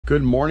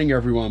Good morning,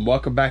 everyone.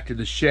 Welcome back to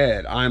the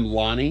shed. I'm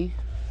Lonnie.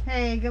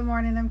 Hey, good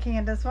morning. I'm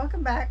Candace.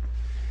 Welcome back.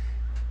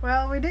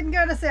 Well, we didn't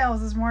go to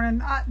sales this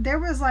morning. There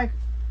was like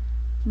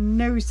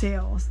no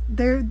sales.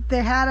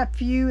 They had a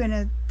few in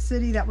a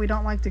city that we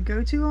don't like to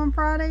go to on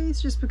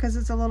Fridays just because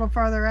it's a little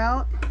farther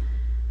out.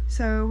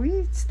 So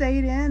we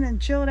stayed in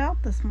and chilled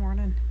out this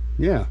morning.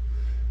 Yeah.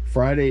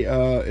 Friday.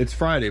 It's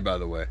Friday, by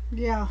the way.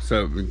 Yeah.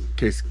 So in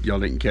case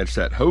y'all didn't catch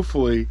that,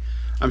 hopefully,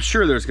 I'm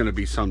sure there's going to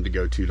be some to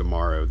go to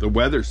tomorrow. The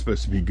weather's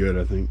supposed to be good,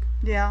 I think.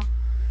 Yeah.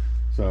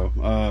 So,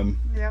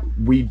 yep.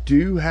 We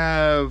do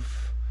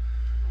have,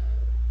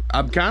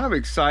 I'm kind of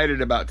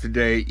excited about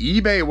today.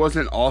 eBay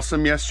wasn't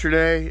awesome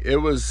yesterday. It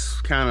was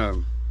kind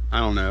of, I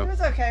don't know. It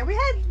was okay. We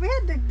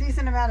had a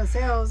decent amount of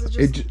sales. It's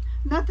just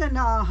nothing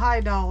high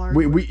dollar.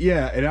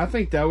 Yeah, and I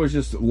think that was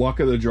just luck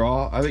of the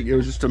draw. I think it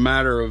was just a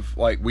matter of,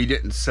 like, we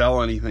didn't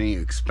sell anything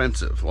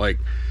expensive. Like,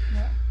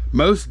 yeah.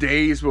 Most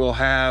days we'll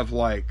have,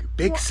 like,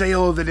 big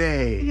sale of the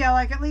day. Yeah,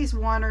 like at least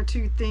one or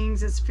two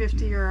things that's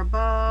 50 or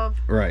above.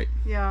 Right.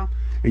 Yeah.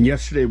 And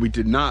yesterday we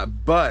did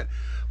not. But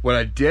what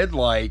I did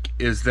like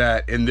is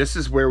that, and this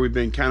is where we've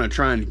been kind of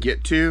trying to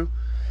get to,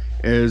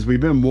 is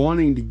we've been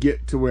wanting to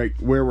get to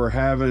where we're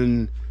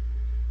having,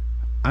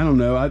 I don't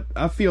know,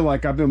 I feel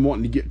like I've been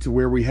wanting to get to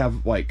where we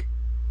have, like,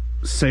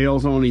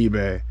 sales on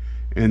eBay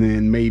and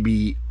then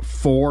maybe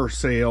 4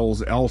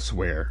 sales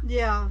elsewhere.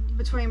 Yeah,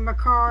 between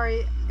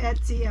Mercari,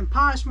 Etsy, and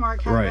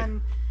Poshmark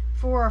having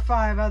 4 or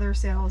 5 other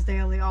sales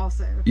daily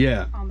also.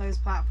 Yeah. On those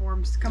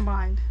platforms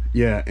combined.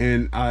 Yeah,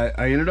 and I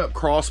ended up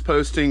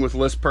cross-posting with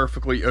List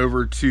Perfectly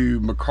over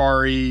to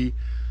Mercari.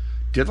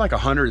 Did like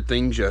 100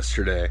 things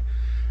yesterday.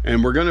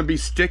 And we're going to be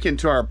sticking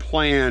to our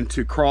plan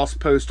to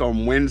cross-post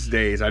on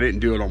Wednesdays. I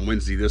didn't do it on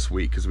Wednesday this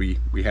week because we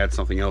had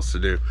something else to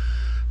do.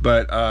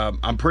 But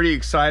I'm pretty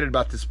excited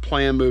about this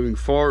plan moving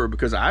forward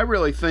because I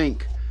really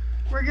think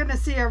we're going to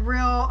see a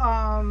real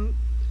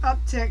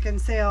uptick in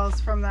sales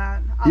from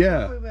that. I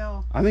think we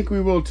will. I think we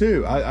will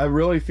too. I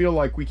really feel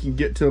like we can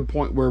get to a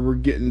point where we're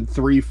getting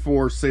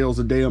 3-4 sales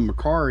a day on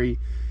Mercari.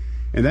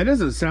 And that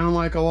doesn't sound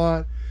like a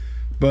lot.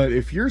 But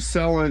if we're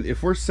selling,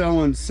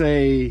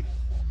 say,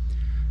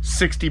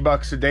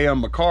 $60 a day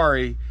on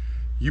Mercari,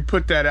 you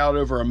put that out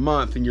over a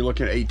month and you're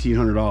looking at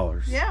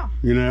 $1,800. Yeah.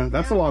 You know,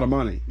 that's a lot of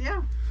money.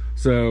 Yeah.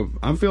 So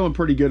I'm feeling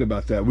pretty good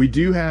about that. We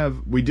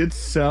did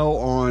sell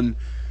on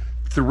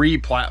 3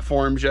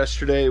 platforms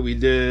yesterday. We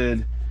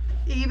did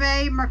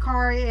eBay,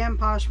 Mercari, and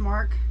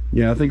Poshmark.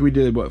 Yeah, I think we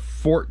did what,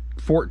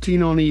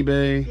 14 on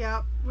eBay.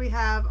 Yep. We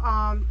have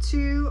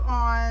 2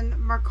 on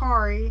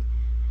Mercari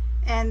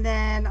and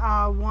then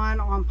 1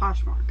 on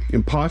Poshmark.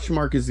 And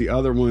Poshmark is the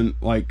other one.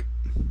 Like,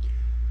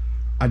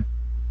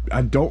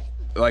 I don't,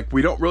 like,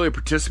 we don't really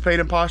participate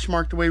in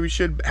Poshmark the way we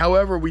should.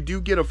 However, we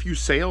do get a few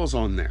sales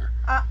on there.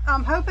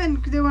 I'm hoping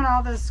doing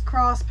all this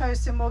cross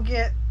posting we'll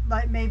get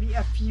like maybe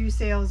a few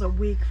sales a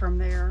week from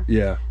there.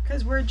 Yeah.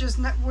 Because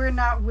we're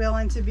not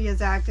willing to be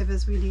as active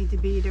as we need to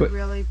be to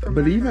really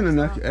promote. But even an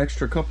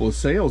extra couple of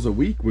sales a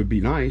week would be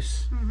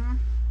nice. Mm-hmm.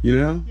 You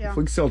know, if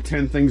we could sell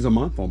 10 things a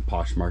month on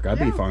Poshmark, I'd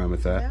be fine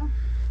with that. Yeah.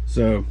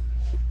 So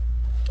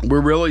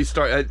we're really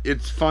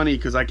it's funny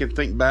because I can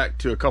think back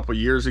to a couple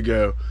years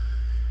ago.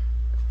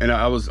 And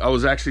I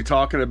was actually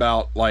talking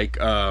about, like,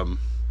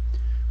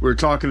 we were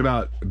talking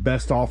about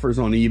best offers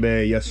on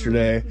eBay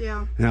yesterday.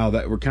 Yeah. And how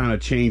that we're kind of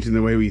changing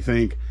the way we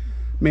think.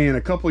 Man,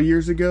 a couple of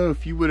years ago,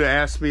 if you would have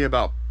asked me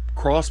about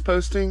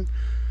cross-posting,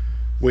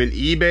 when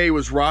eBay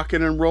was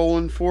rocking and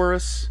rolling for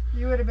us,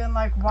 you would have been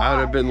like, why? I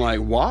would have been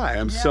like, why?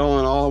 I'm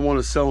selling all I want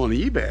to sell on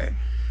eBay.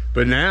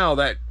 But now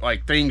that,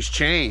 like, things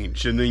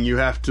change, and then you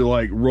have to,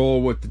 like,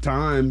 roll with the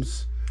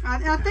times.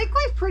 I think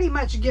we've pretty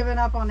much given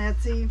up on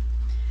Etsy.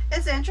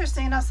 It's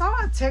interesting. I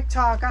saw a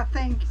TikTok, I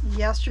think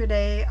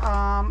yesterday,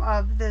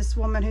 of this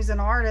woman who's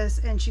an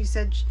artist, and she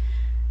said,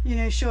 you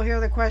know, she'll hear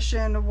the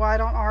question, why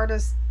don't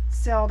artists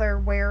sell their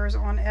wares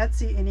on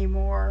Etsy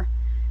anymore?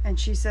 And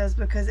she says,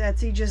 because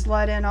Etsy just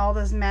let in all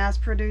this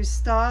mass-produced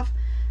stuff.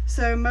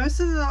 So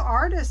most of the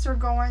artists are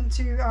going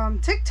to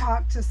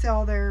TikTok to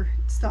sell their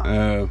stuff.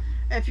 Oh.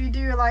 If you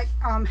do, like,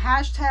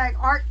 hashtag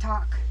art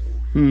talk.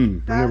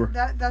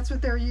 That's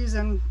what they're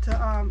using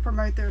to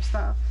promote their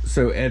stuff.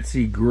 So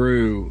Etsy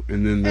grew,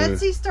 and then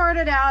Etsy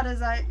started out as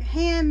like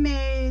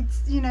handmade,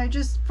 you know,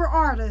 just for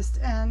artists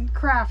and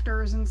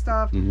crafters and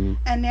stuff. Mm-hmm.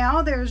 And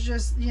now there's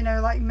just, you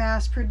know, like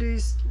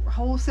mass-produced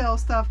wholesale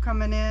stuff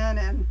coming in,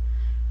 and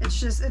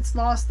it's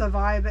lost the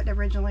vibe it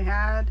originally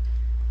had.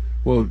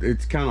 Well,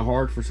 it's kind of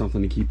hard for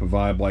something to keep a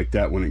vibe like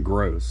that when it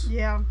grows.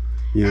 Yeah.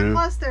 You know?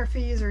 Plus their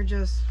fees are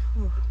just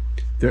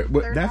they're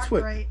not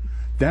great.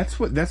 That's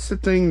the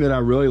thing that I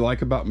really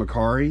like about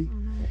Mercari.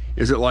 Mm-hmm.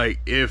 Is it like,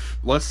 if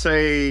let's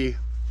say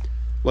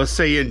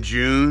in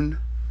June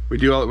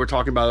we're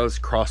talking about this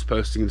cross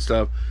posting and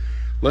stuff.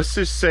 Let's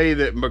just say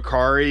that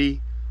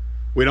Mercari,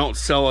 we don't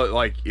sell it,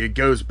 like it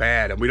goes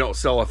bad and we don't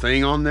sell a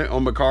thing on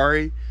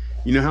Mercari.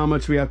 You know how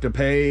much we have to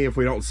pay if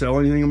we don't sell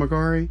anything on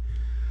Mercari?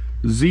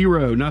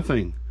 0,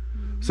 nothing.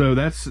 So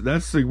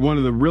that's one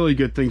of the really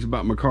good things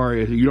about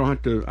Mercari. You don't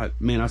have to.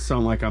 Man, I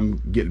sound like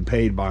I'm getting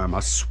paid by them. I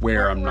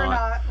swear I'm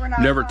not. We're not.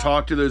 Never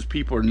talk to those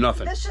people or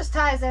nothing. This just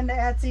ties into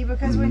Etsy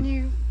because when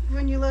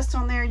you list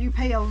on there, you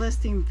pay a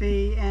listing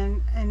fee,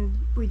 and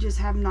we just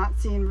have not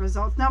seen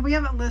results. Now we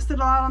haven't listed a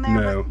lot on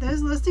there, but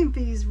those listing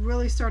fees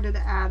really started to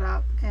add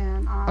up.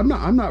 And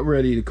I'm not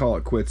ready to call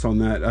it quits on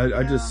that.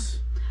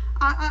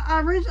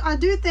 I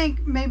do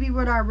think maybe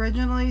what I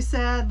originally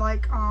said,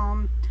 like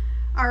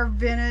our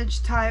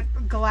vintage type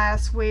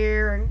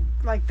glassware and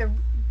like the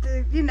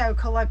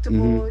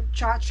collectible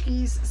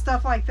tchotchkes,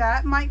 stuff like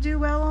that might do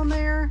well on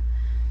there,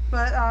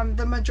 but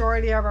the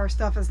majority of our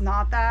stuff is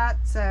not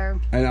that.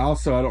 So, and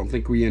also I don't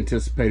think we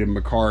anticipated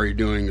Mercari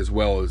doing as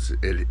well as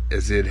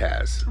it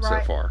has so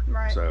far.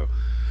 Right. So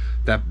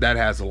that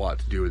has a lot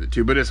to do with it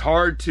too. But it's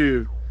hard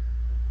to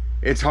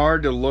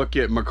look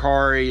at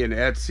Mercari and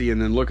Etsy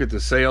and then look at the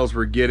sales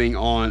we're getting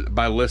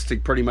by listing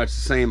pretty much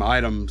the same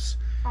items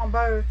on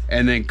both,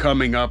 and then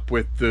coming up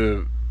with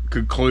the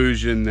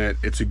conclusion that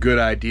it's a good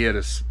idea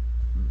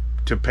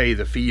to pay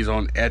the fees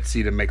on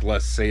Etsy to make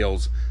less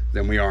sales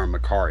than we are in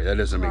Mercari. That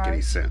doesn't make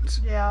any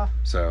sense. Yeah.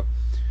 So,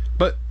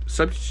 but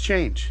subject to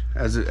change,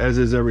 as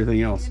is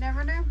everything else. You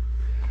never know.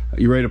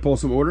 You ready to pull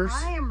some orders?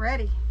 I am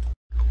ready.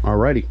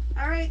 Alrighty.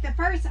 All right. The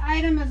first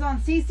item is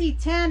on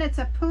CC10. It's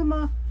a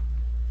Puma.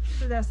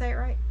 Did I say it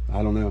right?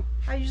 I don't know.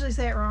 I usually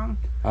say it wrong.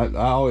 I've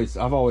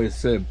always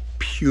said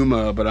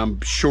Puma, but I'm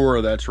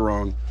sure that's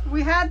wrong.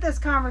 We had this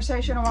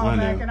conversation a while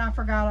back, and I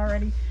forgot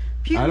already.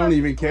 Puma, I don't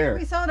even care.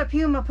 We sold a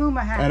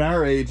Puma hat. At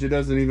our age, it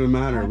doesn't even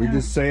matter. We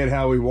just say it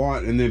how we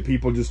want, and then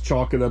people just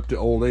chalk it up to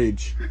old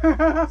age.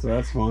 So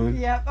that's fine.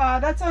 Yep,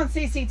 that's on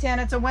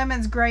CC10. It's a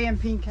women's gray and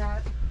pink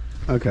hat.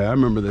 Okay, I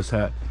remember this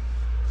hat.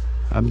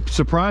 I'm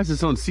surprised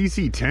it's on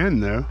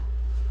CC10 though.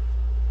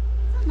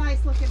 It's a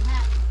nice looking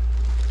hat.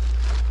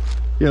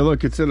 Yeah,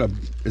 look, it's in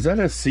is that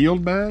a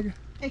sealed bag?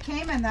 It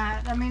came in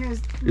that. I mean, it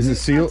was... Is it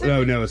sealed?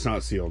 No, it's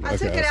not sealed. I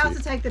took it out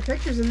to take the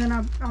pictures, and then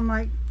I'm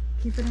like,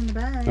 keep it in the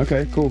bag.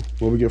 Okay, cool. What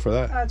do we get for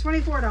that?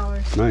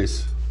 $24.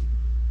 Nice.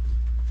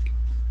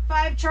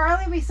 5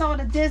 Charlie, we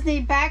sold a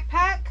Disney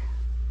backpack.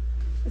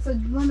 It's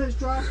one of those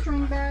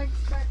drawstring bags,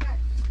 backpack.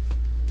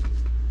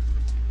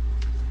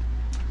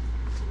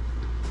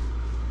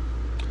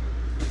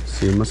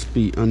 See, it must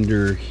be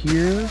under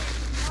here.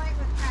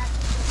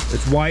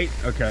 It's white?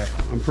 Okay.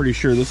 I'm pretty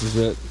sure this is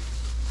it.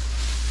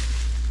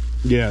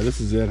 Yeah, this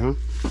is it, huh?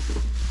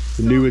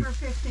 The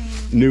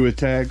new with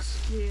tags?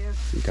 Yeah.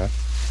 Okay.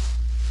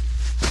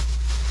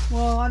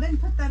 Well, I didn't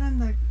put that in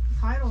the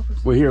title for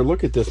some Well, here,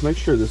 look at this. Make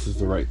sure this is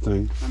the right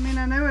thing. I mean,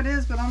 I know it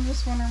is, but I'm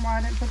just wondering why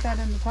I didn't put that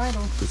in the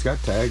title. It's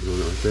got tags on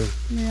it right there.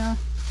 Yeah.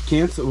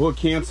 We'll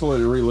cancel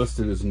it and relist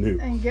it as new.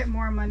 And get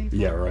more money for it.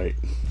 Yeah, right.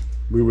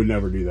 We would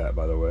never do that,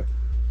 by the way.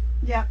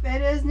 Yep,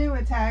 it is new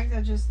with tags.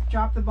 I just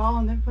dropped the ball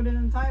and didn't put it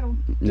in the title.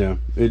 Yeah,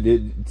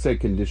 it said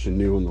condition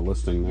new on the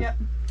listing there. Yep.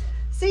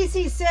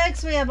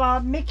 CC6, we have a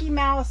Mickey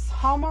Mouse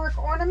Hallmark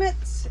ornament.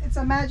 It's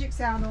a magic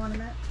sound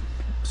ornament.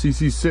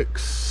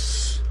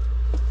 CC6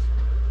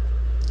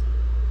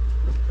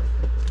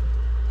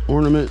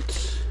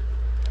 ornament.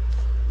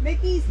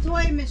 Mickey's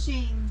Toy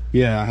Machine.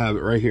 Yeah, I have it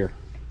right here.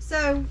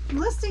 So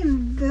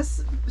listing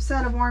this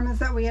set of ornaments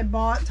that we had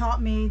bought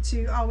taught me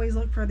to always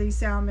look for these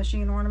sound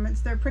machine ornaments.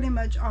 They're pretty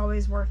much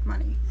always worth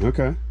money.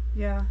 Okay.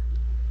 Yeah.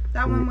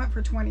 That one went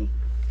for 20.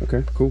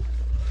 Okay, cool.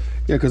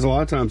 Yeah, because a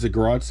lot of times at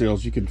garage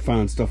sales you can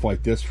find stuff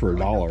like this for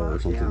 $1 or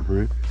something,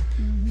 right?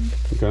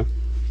 Okay.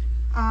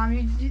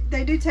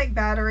 They do take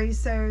batteries,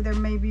 so there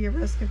may be a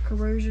risk of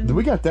corrosion.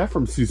 We got that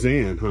from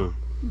Suzanne, huh?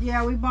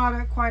 Yeah, we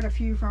bought quite a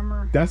few from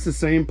her. That's the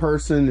same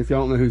person. If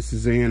y'all don't know who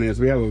Suzanne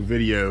is, we have a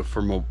video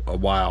from a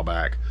while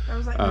back. That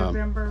was like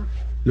November.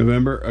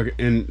 November? Okay,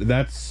 and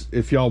that's,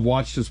 if y'all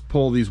watched us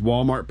pull these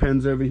Walmart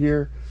pens over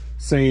here,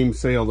 same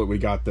sale that we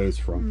got those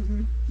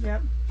from.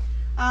 Yep.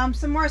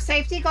 Some more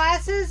safety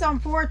glasses on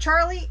 4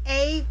 Charlie,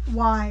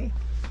 AY.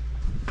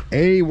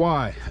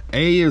 AY.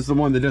 A is the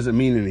one that doesn't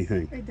mean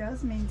anything. It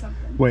does mean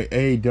something. Wait,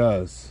 A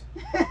does.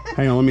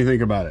 Hang on, let me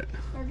think about it.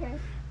 Okay.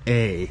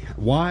 A.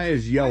 Y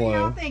is yellow.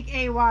 What do y'all think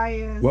AY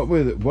is?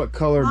 What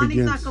color Lonnie's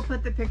begins? not gonna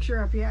put the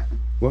picture up yet.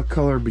 What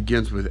color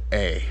begins with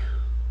A?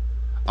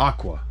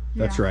 Aqua.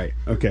 That's right.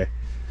 Okay.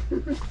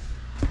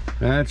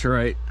 That's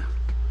right.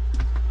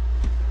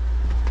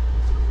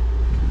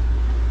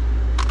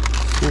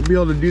 Won't be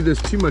able to do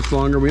this too much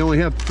longer. We only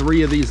have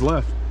 3 of these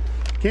left.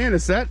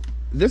 Candace,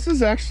 this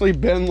has actually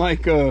been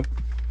like how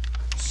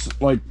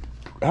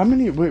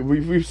many?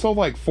 We've sold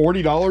like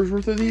 $40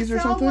 worth of these or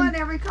something? One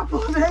every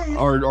couple of days.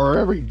 Or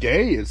every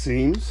day, it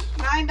seems.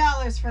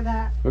 $9 for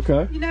that.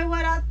 Okay. You know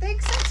what? I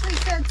think since we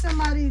said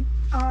somebody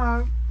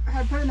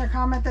had put in their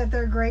comment that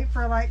they're great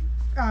for like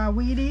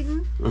weed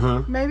eating,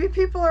 maybe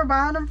people are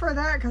buying them for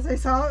that because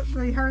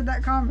they heard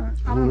that comment.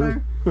 I don't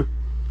know.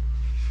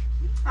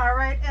 All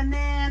right, and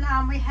then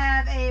we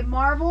have a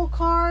Marvel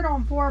card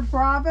on 4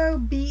 Bravo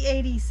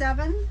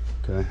B87.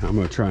 Okay, I'm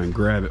gonna try and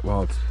grab it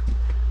while it's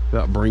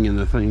without bringing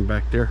the thing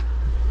back there.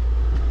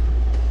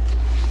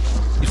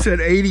 You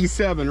said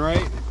 87, right?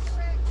 Correct.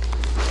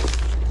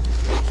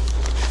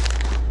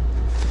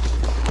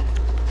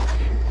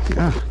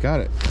 Ah, got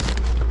it.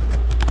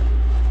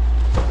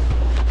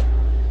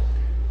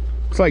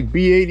 Looks like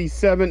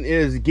B87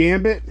 is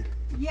Gambit.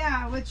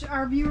 Yeah, which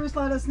our viewers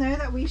let us know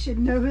that we should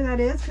know who that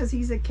is because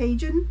he's a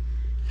Cajun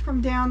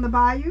from down the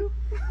bayou.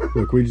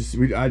 Look,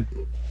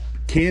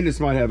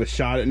 Candace might have a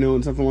shot at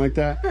knowing something like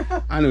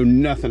that. I know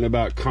nothing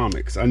about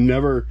comics.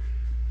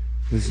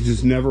 This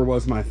just never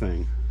was my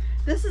thing.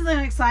 This is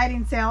an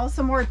exciting sale.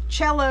 Some more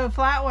cello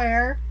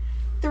flatware.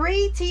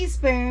 3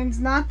 teaspoons,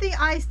 not the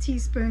ice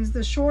teaspoons,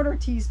 the shorter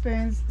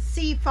teaspoons.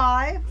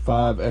 C5.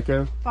 5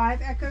 Echo.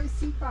 5 Echo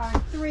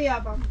C5. 3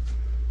 of them.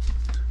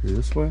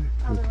 This way?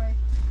 Other way.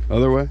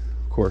 Other way?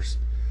 Of course.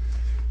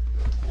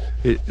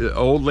 The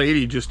old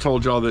lady just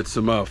told y'all that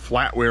some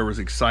flatware was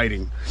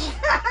exciting.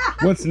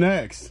 What's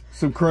next?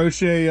 Some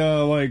crochet,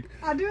 like...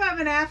 I do have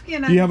an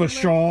Afghan. Do you have a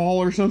shawl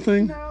or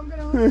something? No, I'm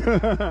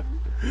gonna...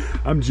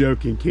 I'm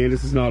joking.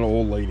 Candace is not an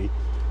old lady.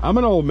 I'm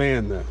an old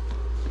man, though.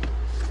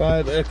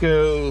 5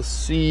 Echo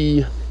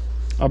C.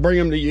 I'll bring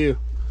them to you.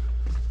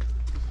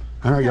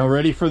 All right, y'all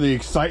ready for the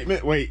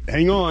excitement? Wait,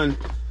 hang on.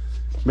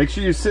 Make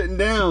sure you're sitting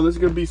down. This is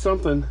going to be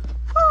something.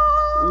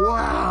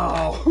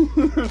 Wow.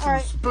 Some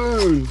right.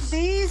 Spoons.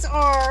 These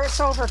are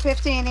sold for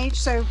 $15 each,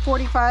 so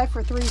 $45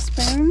 for 3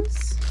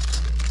 spoons.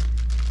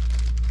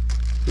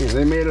 Yeah,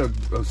 they made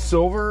of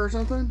silver or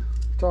something? What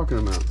are you talking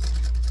about?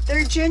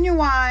 They're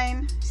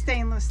genuine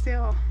stainless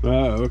steel.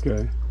 Oh,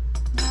 okay.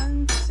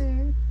 1,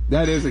 2.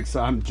 That is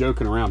exciting. I'm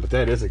joking around, but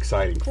that is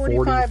exciting.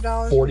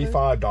 $45.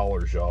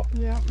 $45, y'all.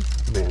 Yeah.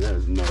 Man, that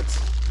is nuts.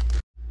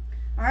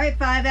 All right,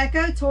 5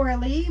 Echo, Tora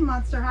Lee,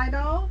 Monster High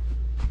Doll.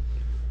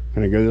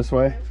 Can I go this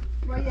way?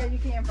 Well, yeah, you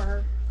can for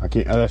her. I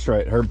can't. Oh, that's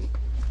right.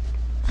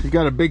 She's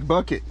got a big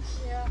bucket.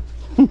 Yeah.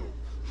 She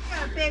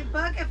got a big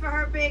bucket for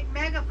her big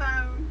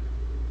megaphone.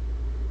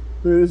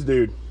 Look at this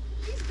dude.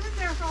 He's been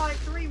there for like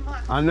 3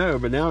 months. I know,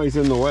 but now he's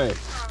in the way.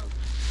 Oh.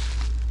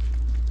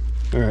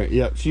 All right,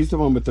 yep. She's the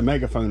one with the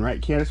megaphone,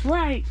 right, Candace?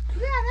 Right.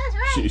 Yeah, that's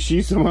right.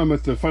 She's the one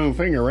with the foam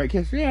finger, right,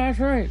 Candace? Yeah, that's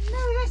right.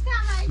 No, that's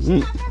not right. She's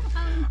not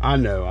megaphone. I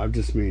know. I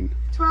just mean.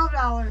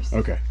 $12.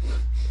 Okay.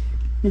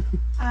 We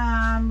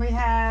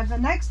have the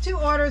next 2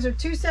 orders are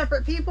 2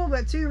 separate people,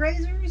 but 2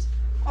 razors.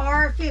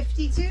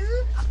 R52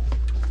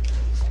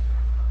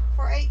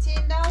 for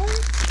 $18.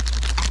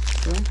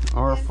 Okay.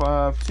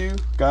 R52,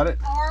 got it.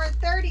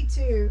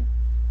 R32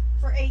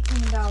 for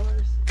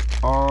 $18.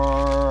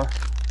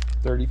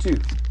 R32.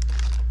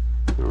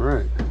 All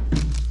right.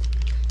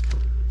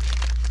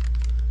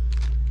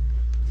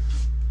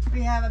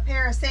 We have a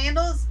pair of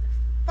sandals,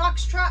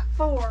 Foxtrot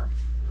 4.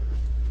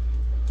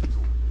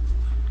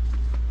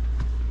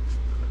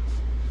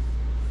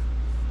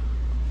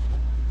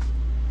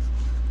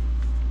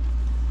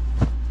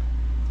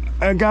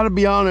 I gotta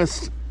be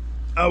honest,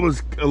 I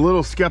was a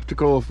little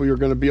skeptical if we were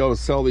going to be able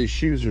to sell these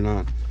shoes or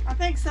not. I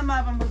think some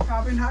of them we're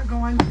probably not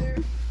going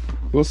to.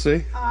 We'll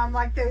see.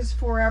 Like those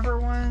Forever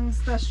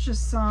ones, that's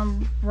just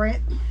some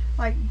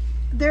like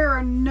there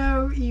are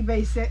no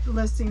eBay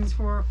listings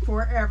for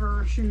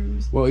Forever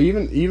shoes. Well,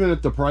 even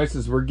at the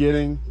prices we're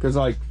getting, because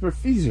like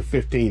these are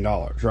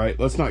 $15, right?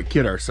 Let's not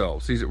kid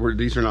ourselves. These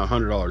are not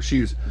 $100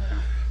 shoes. Yeah.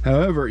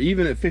 However,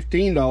 even at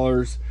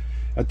 $15,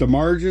 at the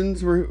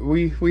margins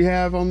we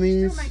have on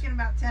these, still making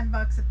about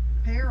 $10 a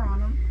pair on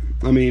them.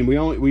 I mean,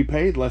 we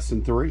paid less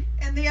than $3.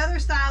 And the other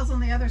styles on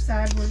the other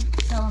side we're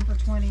selling for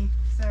 $20.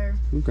 So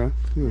okay.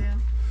 Yeah.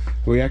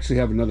 We actually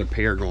have another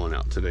pair going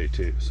out today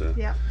too. So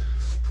yeah.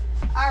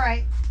 All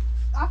right.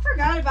 I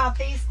forgot about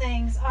these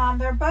things.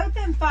 They're both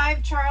in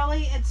 5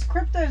 Charlie. It's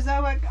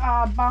Cryptozoic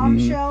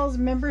Bombshells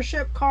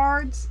membership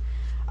cards.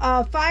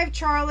 5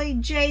 Charlie,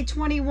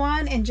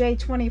 J21 and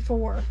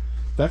J24.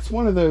 That's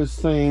one of those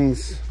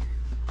things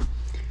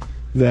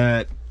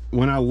that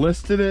when I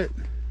listed it,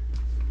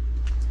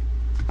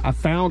 I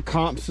found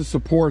comps to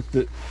support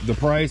the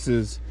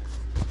prices,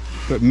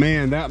 but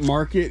man, that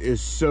market is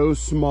so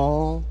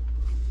small.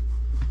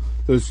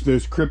 Those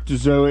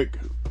Cryptozoic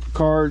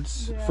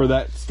cards for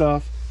that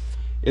stuff,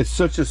 it's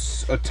such a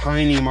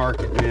tiny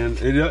market, man.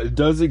 It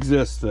does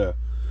exist though.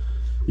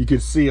 You can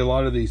see a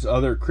lot of these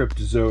other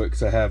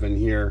Cryptozoics I have in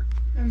here,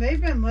 and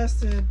they've been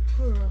listed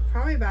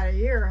probably about a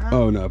year, huh?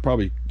 Oh no,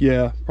 probably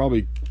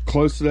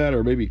close to that,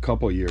 or maybe a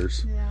couple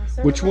years. Yeah.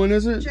 So which one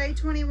is it?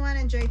 J21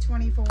 and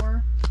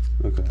J24.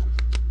 Okay.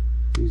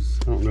 I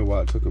don't know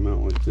why I took them out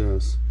like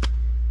this.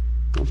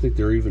 I don't think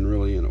they're even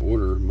really in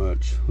order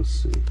much. Let's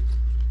see.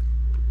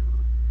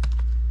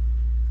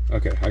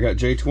 Okay, I got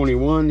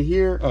J21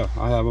 here. Oh,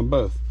 I have them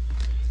both.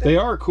 They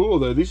are cool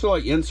though. These are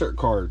like insert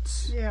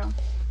cards. Yeah.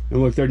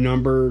 And look, they're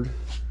numbered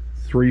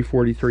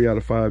 343 out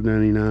of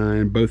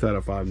 599, both out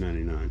of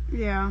 599.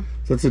 Yeah.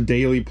 So that's a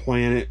Daily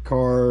Planet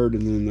card,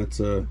 and then that's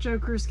a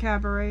Joker's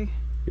Cabaret.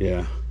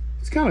 Yeah.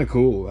 It's kind of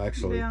cool,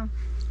 actually. Yeah.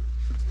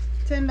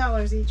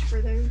 $10 each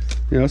for those.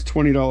 Yeah, that's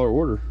 $20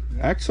 order.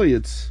 Yep. Actually,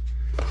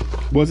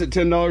 was it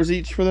 $10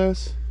 each for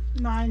those?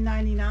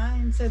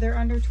 $9.99, so they're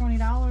under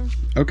 $20.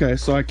 Okay,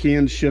 so I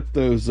can ship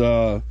those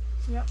yep.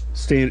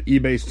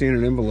 eBay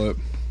standard envelope.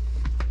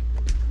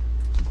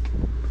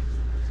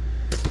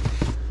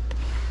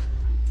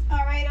 All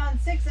right, on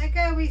 6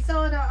 Echo, Also, we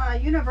sold a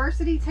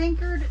university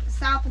tankard,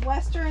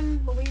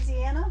 southwestern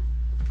Louisiana.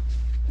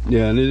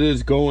 Yeah, and it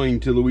is going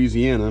to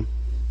Louisiana.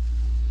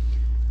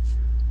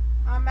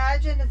 I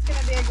imagine it's going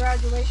to be a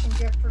graduation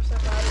gift for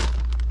somebody.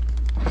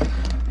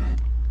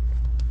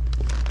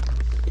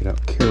 Get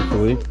out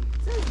carefully. It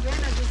says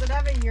vintage. Does it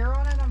have a year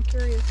on it? I'm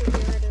curious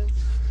what year it is.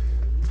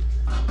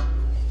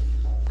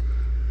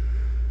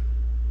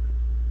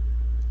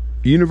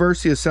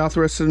 University of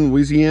Southwestern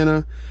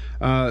Louisiana.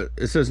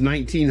 It says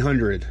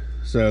 1900.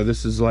 So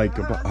this is like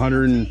about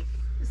 100.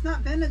 It's not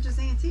vintage, it's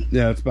antique.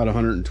 Yeah, it's about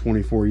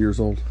 124 years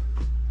old.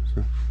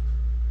 So.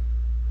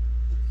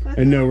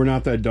 And no, we're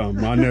not that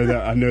dumb. I know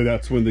that. I know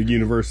that's when the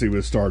university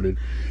was started.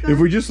 If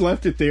we just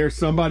left it there,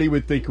 somebody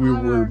would think we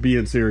were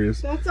being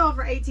serious. That's all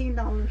for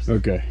 $18.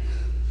 Okay.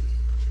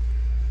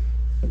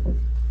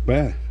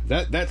 But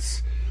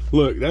that's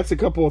look. That's a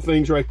couple of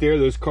things right there.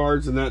 Those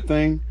cards and that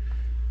thing.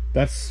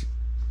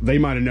 They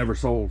might have never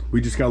sold. We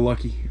just got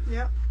lucky.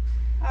 Yep.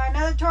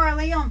 Another Tora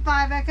Lee on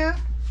 5 Echo.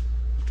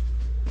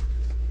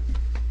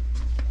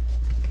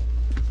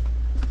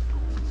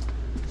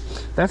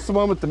 That's the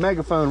one with the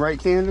megaphone, right,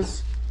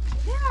 Candace?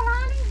 Yeah,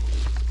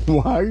 Lonnie.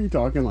 Why are you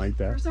talking like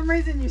that? For some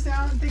reason, you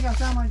think I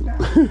sound like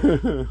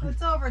that.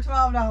 It's over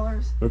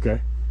 $12.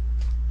 Okay.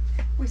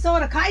 We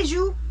sold a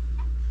Kaiju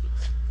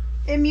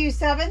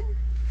MU7.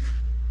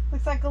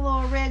 Looks like a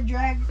little red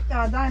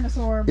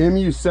dinosaur.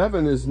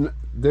 MU7 is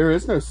there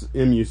is no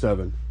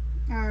MU7.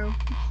 Oh,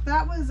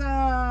 that was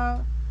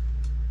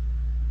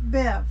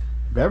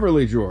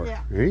Beverly drawer.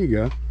 Yeah. There you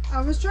go.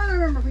 I was trying to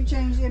remember if we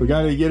changed it. We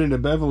got to get into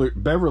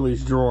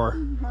Beverly's drawer.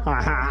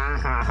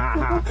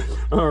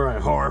 All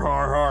right,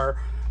 har.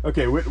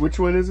 Okay, which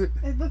one is it?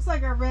 It looks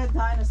like a red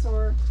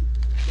dinosaur.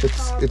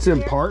 It's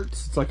in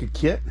parts. It's like a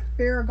kit.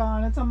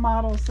 Baragon. It's a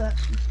model set.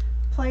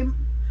 I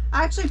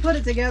actually put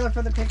it together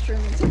for the picture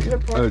and then took it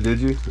apart. Oh, did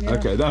you? Yeah.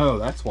 Okay. Oh,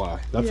 that's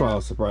why. That's why I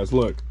was surprised.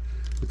 Look,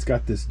 it's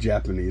got this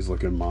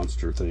Japanese-looking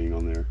monster thing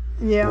on there.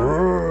 Yeah.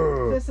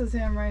 Whoa. This is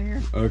him right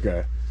here.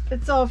 Okay.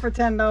 It's all for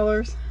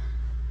 $10.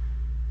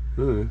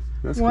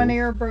 That's One cool.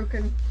 ear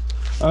broken.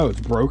 Oh,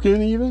 it's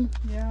broken even?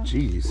 Yeah.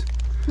 Jeez.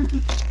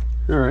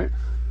 All right.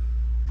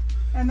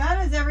 And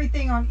that is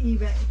everything on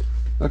eBay.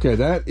 Okay,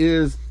 that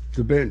is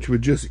the bench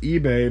with just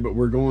eBay, but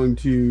we're going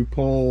to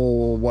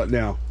pull what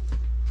now?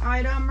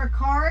 Item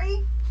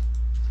Mercari.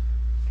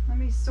 Let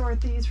me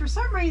sort these. For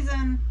some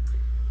reason,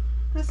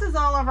 this is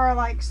all of our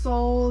like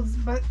solds,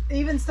 but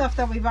even stuff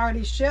that we've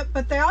already shipped.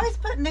 But they always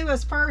put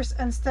newest first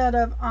instead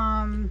of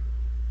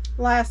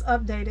last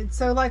updated.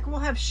 So like we'll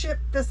have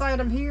shipped this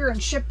item here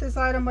and shipped this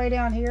item way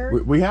down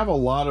here. We have a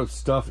lot of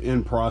stuff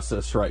in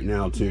process right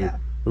now too. Yeah.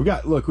 We've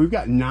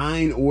got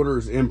 9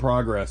 orders in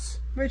progress.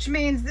 Which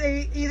means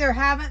they either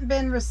haven't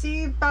been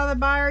received by the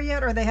buyer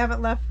yet, or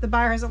the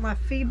buyer hasn't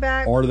left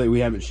feedback, or we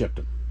haven't shipped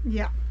them.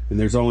 Yeah. And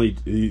there's only,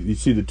 you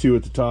see the 2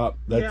 at the top?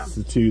 That's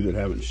the 2 that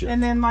haven't shipped.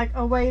 And then like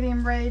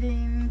awaiting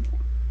rating.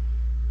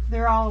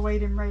 They're all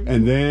awaiting rating.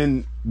 And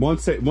then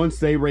once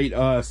they rate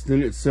us,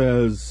 then it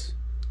says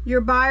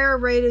your buyer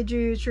rated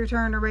you, it's your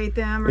turn to rate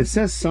them. It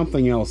says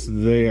something else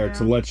there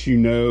to let you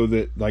know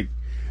that like,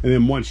 and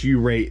then once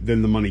you rate,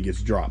 then the money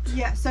gets dropped.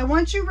 Yeah, so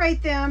once you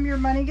rate them, your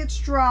money gets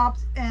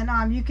dropped,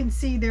 and you can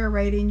see their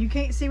rating. You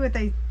can't see what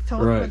they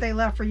told what they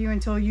left for you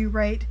until you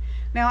rate.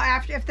 Now,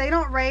 if they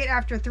don't rate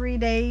after 3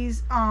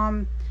 days,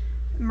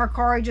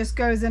 Mercari just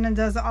goes in and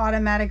does an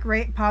automatic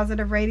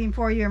positive rating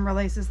for you and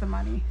releases the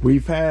money.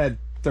 We've had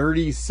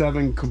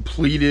 37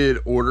 completed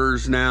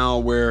orders now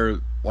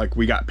where like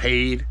we got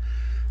paid,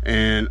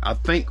 and I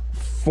think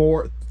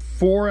four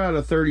out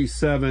of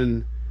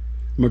 37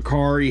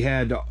 Mercari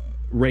had to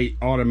rate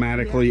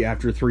automatically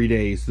after 3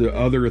 days. The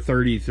other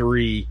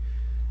 33,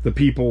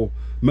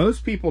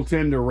 most people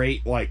tend to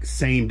rate like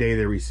same day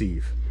they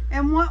receive.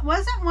 And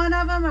wasn't one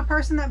of them a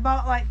person that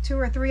bought like 2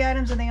 or 3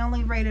 items and they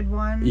only rated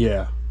 1?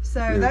 Yeah.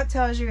 So that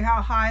tells you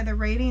how high the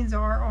ratings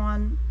are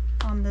on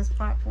this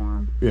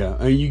platform. Yeah,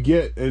 and you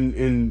get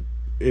and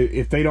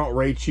if they don't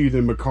rate you,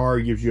 then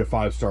Mercari gives you a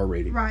 5-star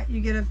rating. Right, you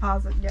get a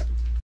positive. Yep.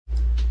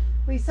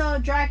 We saw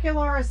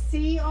Dracula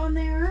C on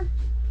there.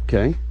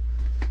 Okay.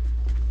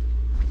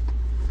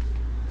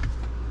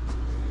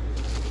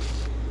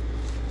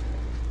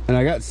 And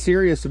I got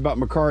serious about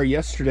Mercari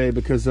yesterday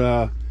because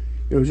it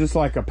was just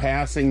like a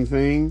passing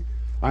thing.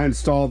 I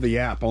installed the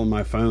app on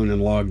my phone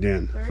and logged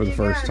in for the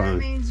first time.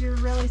 That means you're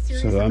really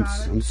serious about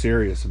it. I'm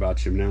serious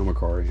about you now,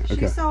 Mercari.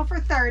 She sold for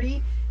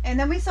 $30. And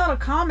then we sold a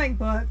comic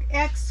book.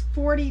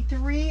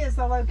 X43 is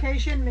the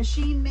location.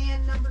 Machine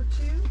Man number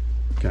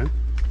 2. Okay.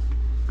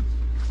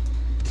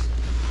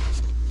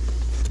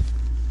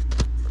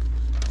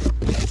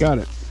 Got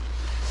it.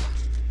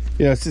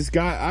 Yeah, it's this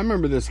guy. I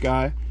remember this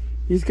guy.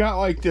 He's got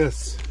like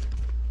this.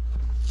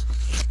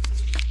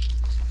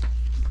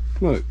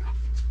 Look.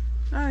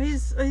 Oh,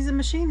 he's a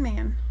machine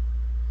man.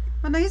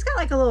 Well, no, he's got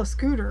like a little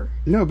scooter.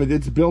 No, but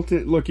it's built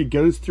in. Look, it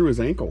goes through his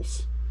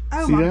ankles.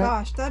 Oh my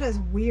gosh, that is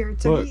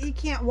weird. So he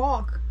can't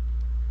walk.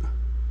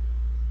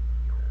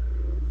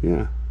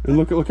 Yeah, and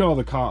look at all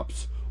the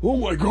cops. Oh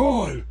my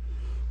God,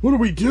 What do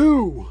we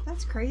do?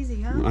 That's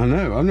crazy, huh? I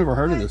know. I've never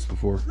heard of this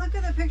before. Look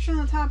at the picture on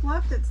the top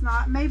left. It's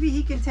not. Maybe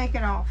he can take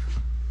it off.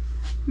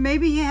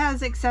 Maybe he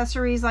has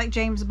accessories like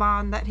James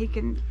Bond that he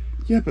can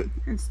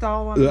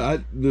install on.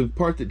 The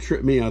part that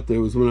tripped me out, though,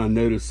 was when I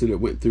noticed that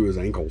it went through his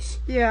ankles.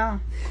 Yeah.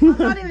 I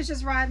thought he was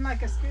just riding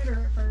like a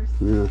scooter at first.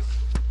 Yeah.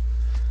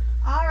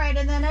 All right,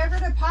 and then over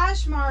to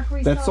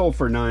Poshmark, that sold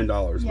for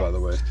 $9, by the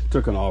way.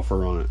 Took an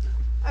offer on it.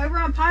 Over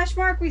on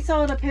Poshmark, we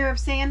sold a pair of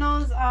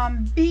sandals,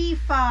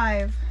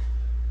 B5.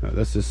 Oh,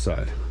 that's this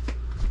side.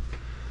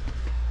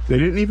 They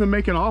didn't even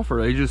make an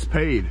offer. They just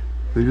paid.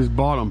 They just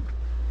bought them.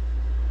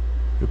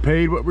 They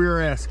paid what we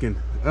were asking.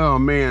 Oh,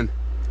 man.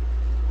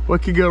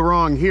 What could go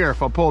wrong here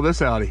if I pull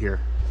this out of here?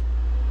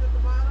 At the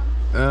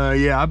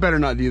bottom? Yeah, I better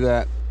not do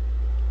that.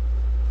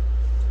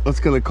 That's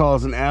going to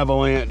cause an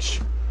avalanche.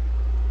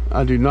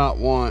 I do not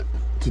want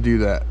to do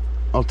that.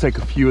 I'll take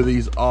a few of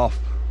these off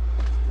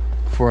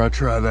before I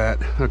try that.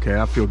 Okay,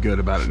 I feel good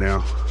about it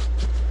now.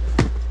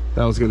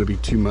 That was going to be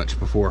too much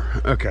before.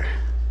 Okay.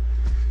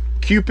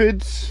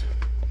 Cupids.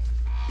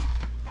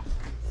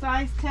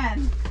 Size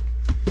 10.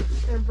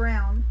 They're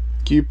brown.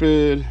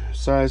 Cupid,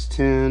 size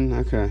 10.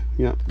 Okay,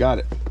 yep, got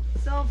it.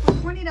 Sold for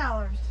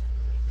 $20.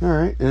 All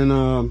right,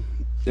 and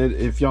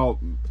if y'all,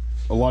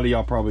 a lot of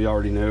y'all probably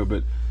already know,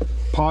 but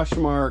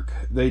Poshmark,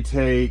 they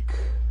take...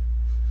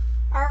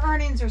 Our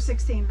earnings are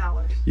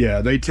 $16.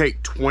 Yeah, they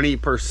take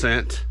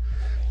 20%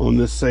 on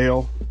this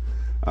sale,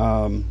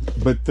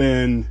 but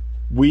then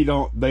we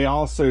don't. They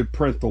also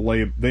print the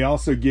label. They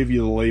also give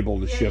you the label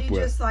to ship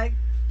with. Just like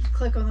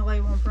click on the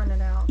label and print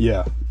it out.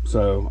 Yeah.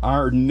 So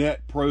our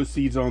net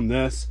proceeds on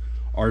this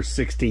are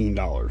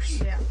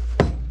 $16. Yeah.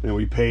 And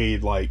we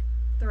paid like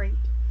 $3.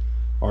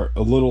 Or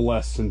a little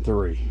less than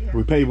 $3. Yeah.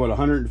 We paid what,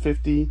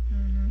 $150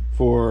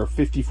 for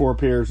 54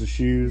 pairs of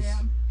shoes. Yeah.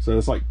 So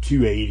it's like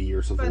 $280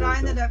 or something. But I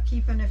ended up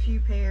keeping a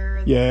few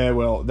pair. Yeah,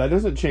 well, that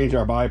doesn't change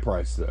our buy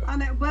price though. I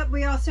know, but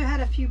we also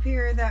had a few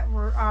pair that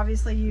were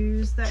obviously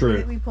used that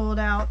we pulled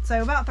out.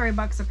 So about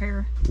 $3 a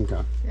pair.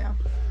 Okay. Yeah.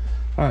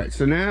 All right,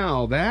 so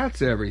now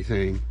that's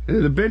everything.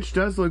 The bench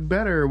does look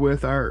better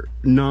with our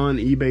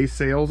non-eBay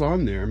sales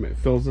on there. It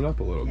fills it up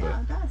a little bit.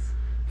 Yeah, it does.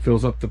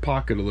 Fills up the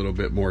pocket a little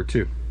bit more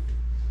too.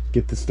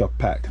 Get the stuff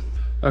packed.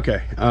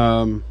 Okay,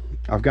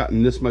 I've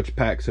gotten this much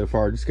packed so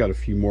far. Just got a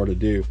few more to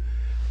do.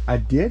 I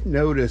did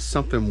notice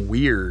something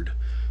weird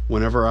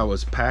whenever I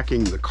was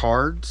packing the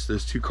cards,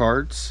 those 2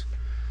 cards.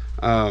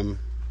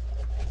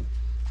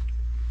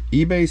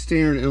 eBay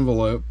standard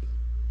envelope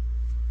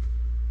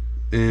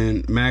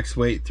and max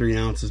weight 3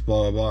 ounces,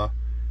 blah blah blah,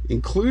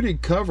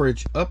 included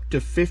coverage up to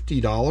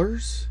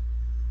 $50.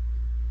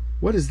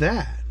 What is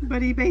that?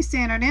 But eBay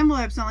standard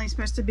envelope's only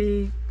supposed to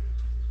be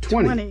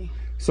 20.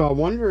 So I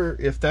wonder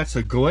if that's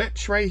a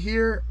glitch right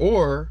here,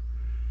 or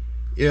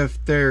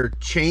if they've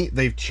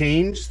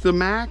changed the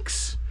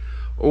max,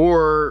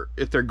 or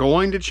if they're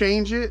going to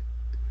change it,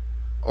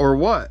 or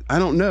what. I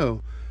don't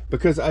know,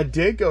 because I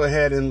did go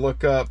ahead and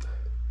look up.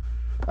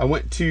 I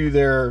went to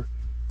their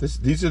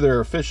these are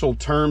their official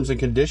terms and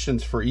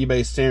conditions for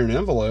eBay standard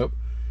envelope,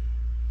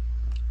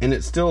 and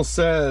it still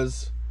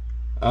says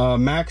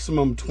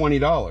maximum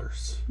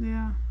 $20.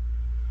 Yeah.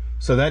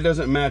 So that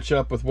doesn't match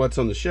up with what's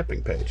on the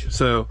shipping page.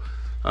 So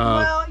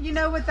well, you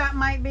know what that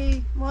might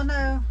be. Well,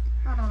 no,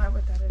 I don't know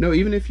what that is. No,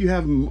 even if you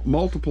have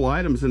multiple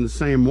items in the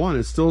same one,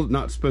 it's still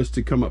not supposed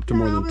to come up to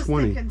more than 20.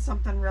 I was thinking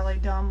something really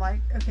dumb,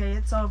 like, okay,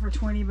 it's over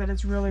 20, but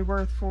it's really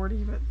worth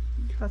 40, but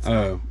that's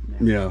not.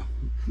 Yeah.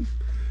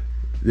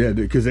 Yeah,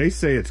 because they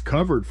say it's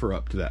covered for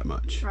up to that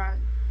much. Right.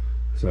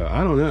 So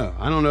I don't know.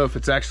 I don't know if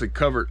it's actually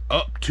covered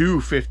up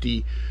to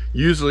 50.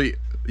 Usually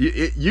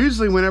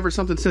whenever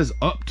something says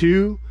up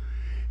to,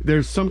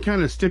 there's some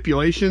kind of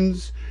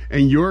stipulations,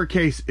 and your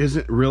case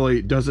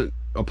doesn't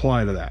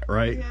apply to that,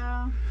 right?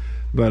 Yeah.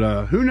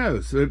 But who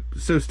knows?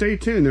 So stay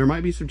tuned. There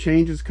might be some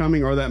changes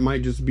coming, or that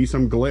might just be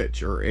some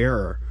glitch or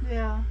error.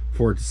 Yeah.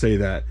 For it to say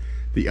that.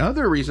 The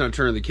other reason I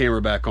turned the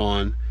camera back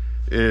on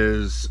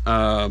is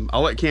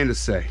I'll let Candace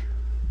say.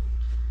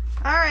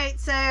 All right,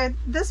 so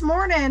this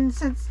morning,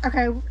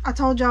 I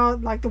told y'all,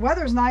 like, the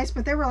weather's nice,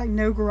 but there were like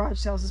no garage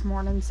sales this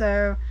morning.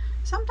 So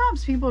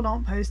sometimes people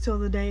don't post till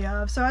the day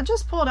of. So I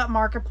just pulled up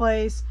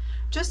Marketplace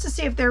just to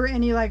see if there were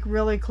any like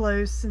really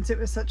close, since it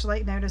was such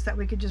late notice that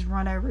we could just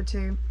run over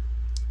to.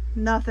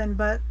 Nothing,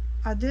 but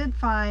I did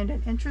find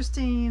an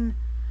interesting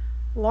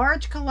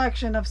large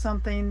collection of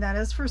something that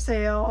is for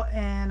sale,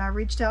 and I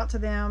reached out to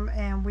them,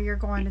 and we are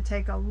going to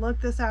take a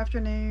look this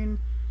afternoon,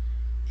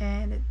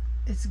 and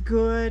it's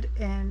good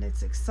and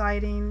it's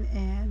exciting,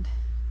 and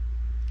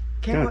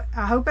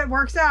I hope it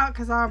works out,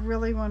 because I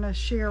really want to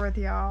share with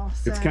y'all.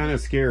 So, it's kind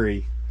of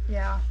scary.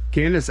 Yeah.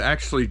 Candace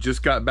actually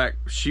just got back.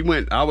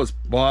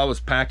 While I was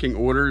packing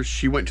orders,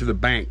 she went to the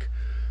bank,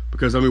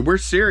 because I mean, we're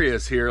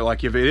serious here.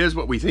 Like, if it is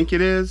what we think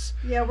it is,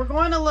 yeah, we're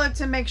going to look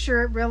to make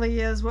sure it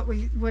really is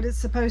what it's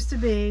supposed to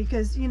be,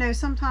 because you know,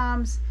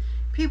 sometimes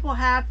people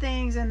have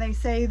things and they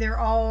say they're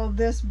all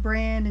this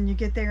brand, and you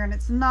get there and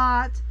it's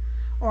not,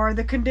 or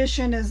the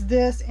condition is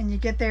this and you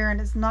get there and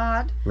it's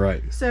not.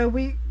 Right. So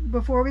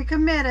before we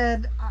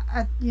committed,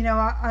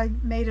 I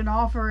made an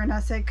offer and I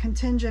said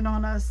contingent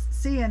on us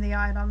seeing the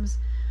items.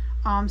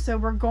 So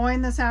we're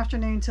going this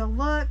afternoon to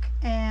look,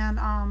 and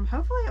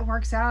hopefully it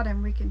works out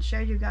and we can show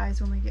you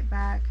guys when we get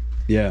back.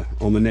 Yeah,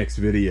 on the next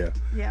video.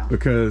 Yeah.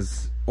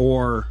 Because,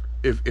 or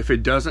if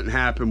it doesn't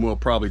happen, we'll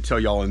probably tell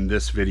y'all in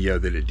this video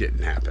that it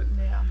didn't happen.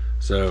 Yeah.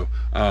 So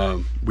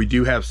we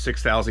do have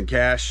 6,000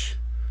 cash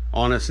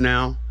on us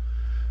now,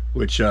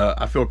 which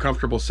I feel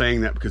comfortable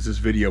saying that because this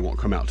video won't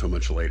come out till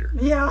much later.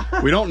 Yeah.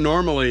 We don't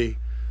normally,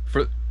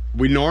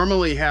 we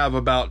normally have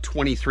about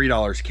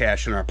 $23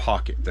 cash in our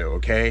pocket though,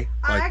 okay?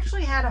 I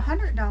actually had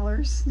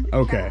 $100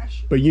 okay,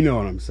 cash. But you know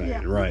what I'm saying,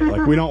 yeah. Right?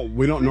 Like we don't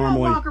normally don't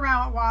walk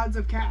around with wads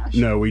of cash.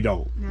 No, we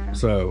don't. No.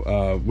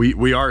 So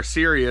we are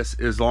serious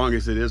as long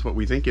as it is what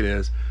we think it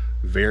is.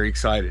 Very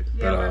excited.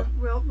 Yeah,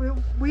 but,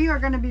 we are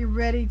going to be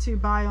ready to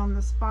buy on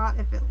the spot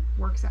if it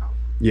works out.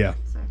 Yeah.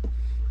 So.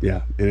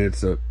 Yeah, and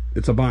it's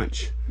a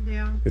bunch.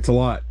 Yeah. It's a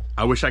lot.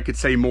 I wish I could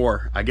say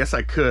more. I guess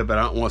I could, but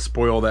I don't want to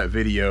spoil that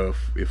video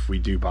if we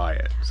do buy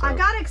it. So. I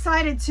got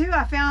excited too.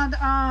 I found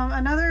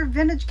another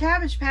vintage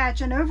Cabbage Patch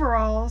in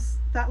overalls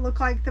that looked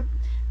like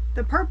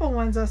the purple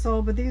ones I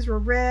sold, but these were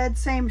red,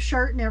 same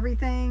shirt and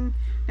everything.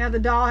 Now the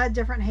doll had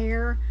different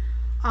hair.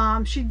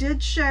 She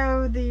did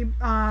show the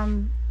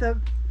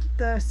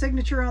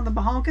signature on the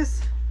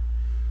Bahonkus,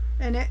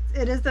 and it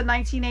is the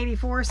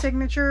 1984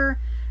 signature.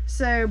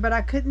 So, but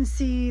I couldn't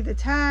see the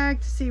tag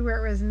to see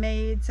where it was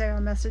made, so I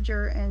messaged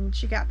her and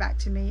she got back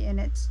to me, and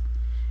it's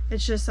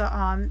just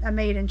a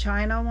made in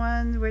China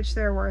one, which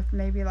they're worth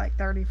maybe like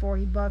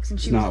 30-40 bucks,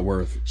 and she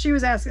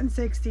was asking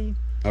 60.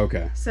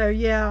 Okay. So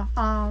yeah,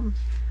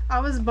 I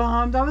was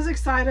bummed. I was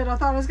excited. I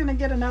thought I was gonna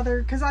get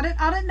another, because I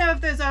didn't know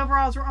if those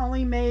overalls were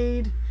only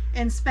made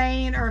in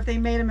Spain or if they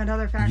made them at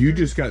other factories. You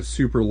just got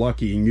super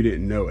lucky and you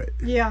didn't know it.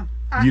 Yeah.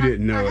 You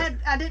didn't know it.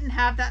 I didn't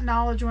have that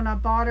knowledge when I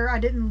bought her. I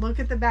didn't look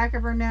at the back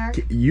of her neck.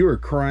 You were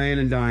crying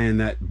and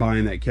dying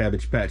buying that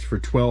Cabbage Patch for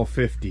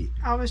 $12.50.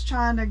 I was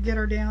trying to get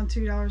her down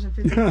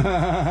 $2.50. If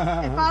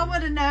I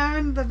would have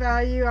known the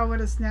value, I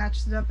would have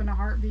snatched it up in a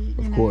heartbeat.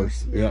 Of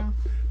course, yeah.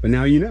 But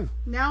now you know.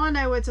 Now I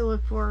know what to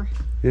look for.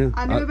 Yeah.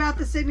 I knew about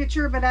the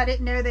signature, but I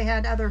didn't know they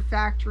had other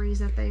factories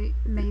that they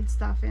made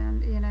stuff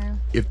in.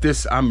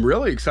 I'm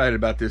really excited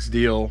about this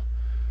deal.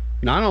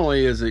 Not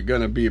only is it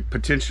going to be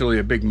potentially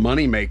a big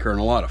money maker and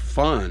a lot of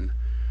fun,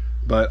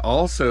 but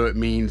also it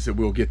means that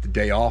we'll get the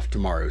day off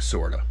tomorrow,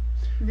 sorta.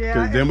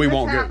 Yeah. Then we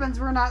won't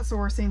we're not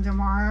sourcing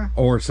tomorrow.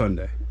 Or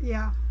Sunday.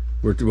 Yeah.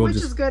 Which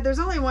is good. There's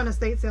only one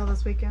estate sale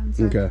this weekend.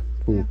 So, okay.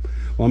 Cool. Yeah.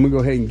 Well, I'm gonna go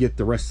ahead and get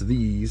the rest of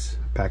these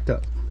packed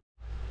up.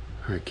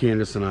 All right,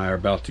 Candace and I are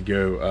about to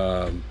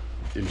go.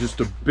 In just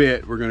a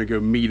bit, we're gonna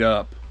go meet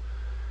up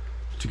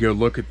to go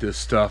look at this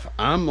stuff.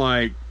 I'm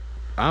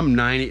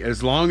 90,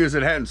 as long as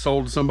it hadn't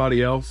sold to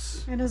somebody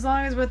else, and as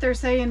long as what they're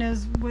saying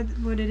is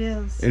what it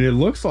is, and it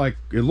looks like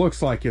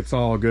it's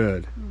all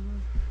good.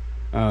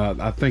 Mm-hmm.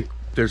 I think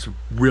there's a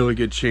really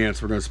good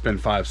chance we're going to spend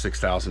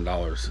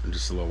 $5,000-6,000 in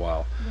just a little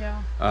while.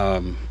 Yeah.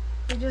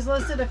 We just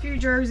listed a few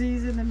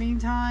jerseys in the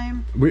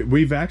meantime.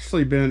 We've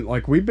actually been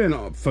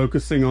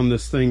focusing on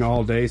this thing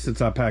all day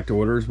since I packed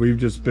orders. We've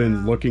just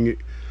been looking at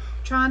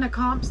trying to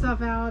comp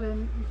stuff out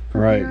and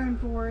preparing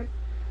for it.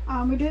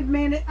 I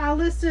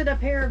listed a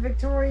pair of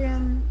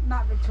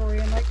not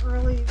Victorian, like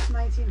early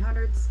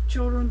 1900s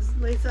children's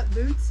lace-up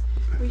boots.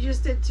 We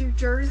just did 2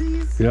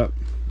 jerseys. Yep.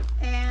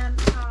 And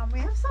we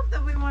have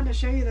something we wanted to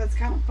show you that's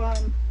kind of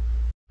fun.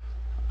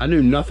 I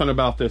knew nothing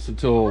about this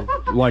until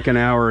like an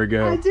hour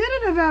ago. I did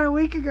it about a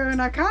week ago,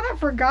 and I kind of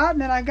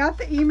forgotten it. I got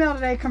the email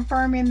today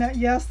confirming that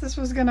yes, this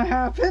was going to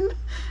happen.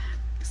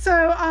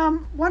 So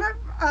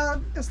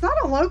it's not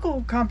a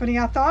local company.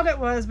 I thought it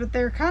was, but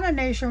they're kind of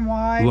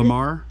nationwide.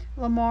 Lamar.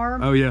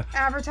 Oh yeah.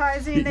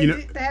 Advertising.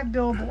 They have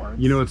billboards.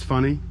 You know what's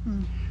funny?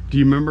 Do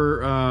you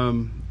remember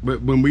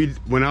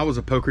when I was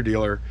a poker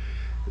dealer,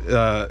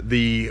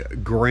 the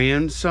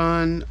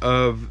grandson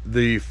of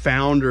the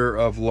founder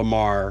of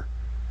Lamar,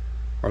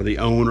 or the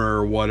owner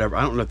or whatever,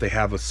 I don't know if they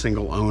have a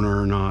single owner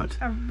or not.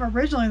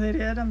 Originally they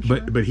did, I'm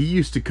sure. But he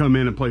used to come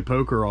in and play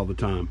poker all the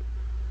time.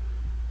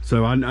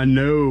 So I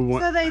know.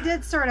 So they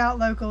did start out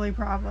locally,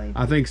 probably.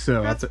 I think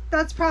so.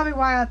 That's probably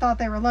why I thought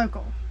they were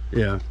local.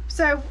 Yeah.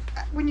 So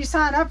when you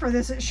sign up for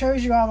this, it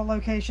shows you all the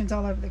locations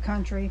all over the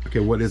country. Okay,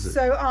 what is it?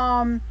 So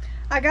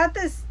I got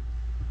this.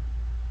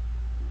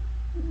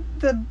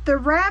 The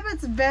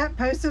Rabbits vet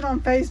posted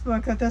on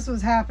Facebook that this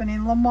was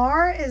happening.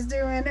 Lamar is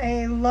doing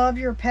a Love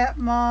Your Pet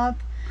Month,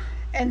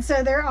 and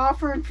so they're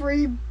offering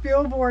free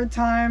billboard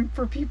time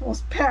for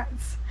people's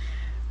pets.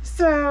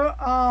 So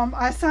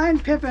I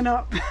signed Pippin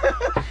up.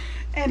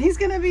 And he's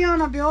going to be on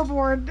a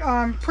billboard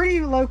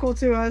pretty local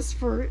to us.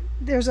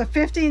 There's a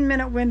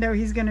 15-minute window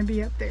he's going to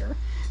be up there.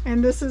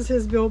 And this is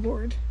his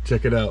billboard.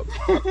 Check it out.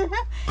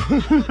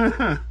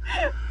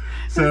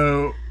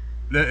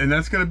 And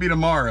that's going to be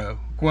tomorrow.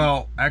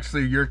 Well,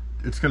 actually,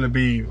 it's going to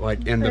be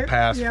like in the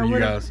past for you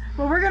guys.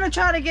 Well, we're going to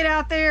try to get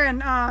out there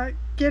and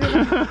Get it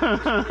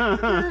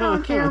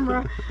on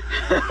camera.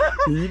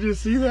 You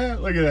just see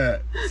that? Look at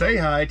that. Say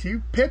hi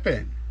to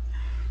Pippin.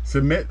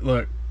 Submit,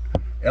 look.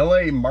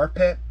 LA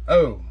Marpet.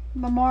 Oh.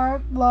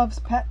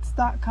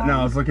 LamarLovesPets.com. No,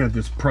 I was looking at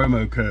this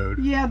promo code.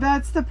 Yeah,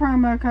 that's the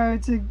promo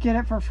code to get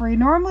it for free.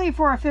 Normally,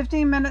 for a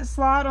 15-minute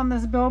slot on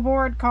this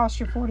billboard,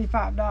 costs you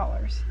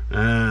 $45.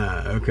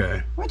 Ah,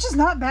 okay. Which is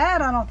not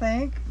bad, I don't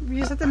think. You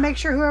just have to make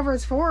sure whoever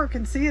it's for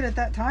can see it at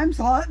that time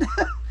slot.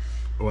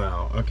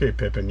 Wow. Okay,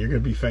 Pippin, you're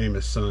going to be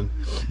famous, son.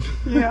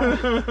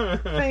 Yeah.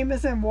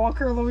 Famous in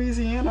Walker,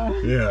 Louisiana.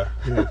 Yeah.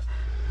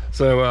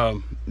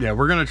 So, yeah,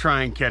 we're going to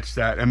try and catch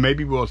that. And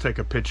maybe we'll take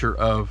a picture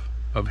of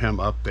him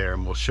up there,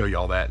 and we'll show you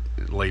all that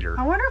later.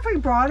 I wonder if we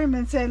brought him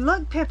and said,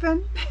 look,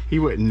 Pippin. He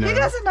wouldn't know. He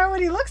doesn't know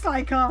what he looks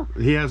like, huh?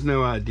 He has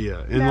no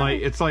idea. And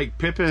like, it's like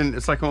Pippin,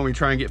 it's like when we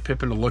try and get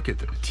Pippin to look at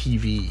the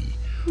TV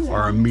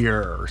or a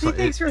mirror or something.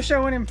 He thinks we're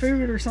showing him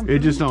food or something. It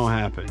just don't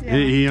happen. Yeah.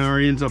 He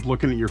already ends up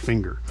looking at your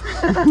finger.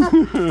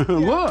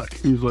 Look.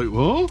 He's like,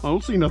 well, I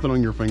don't see nothing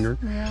on your finger.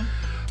 Yeah.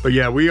 But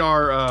yeah, we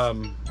are,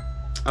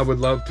 I would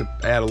love to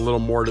add a little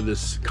more to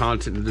this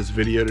content to this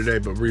video today,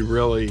 but we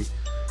really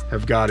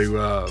have got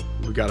to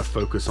we got to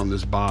focus on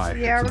this buy.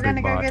 Yeah, we're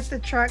gonna go get the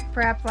truck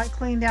prepped, like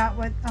cleaned out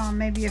with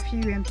maybe a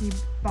few empty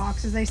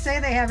boxes. They say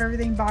they have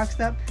everything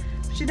boxed up,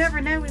 but you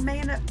never know.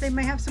 They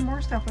may have some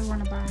more stuff we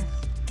want to buy.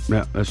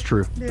 Yeah, that's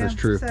true. Yeah, that's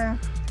true.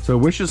 So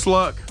wish us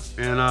luck,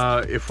 and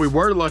if we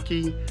were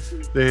lucky,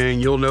 then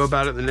you'll know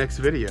about it in the next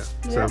video.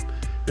 Yeah. So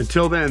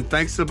until then,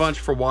 thanks a bunch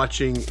for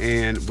watching,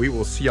 and we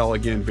will see y'all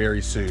again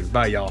very soon.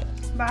 Bye, y'all.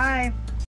 Bye.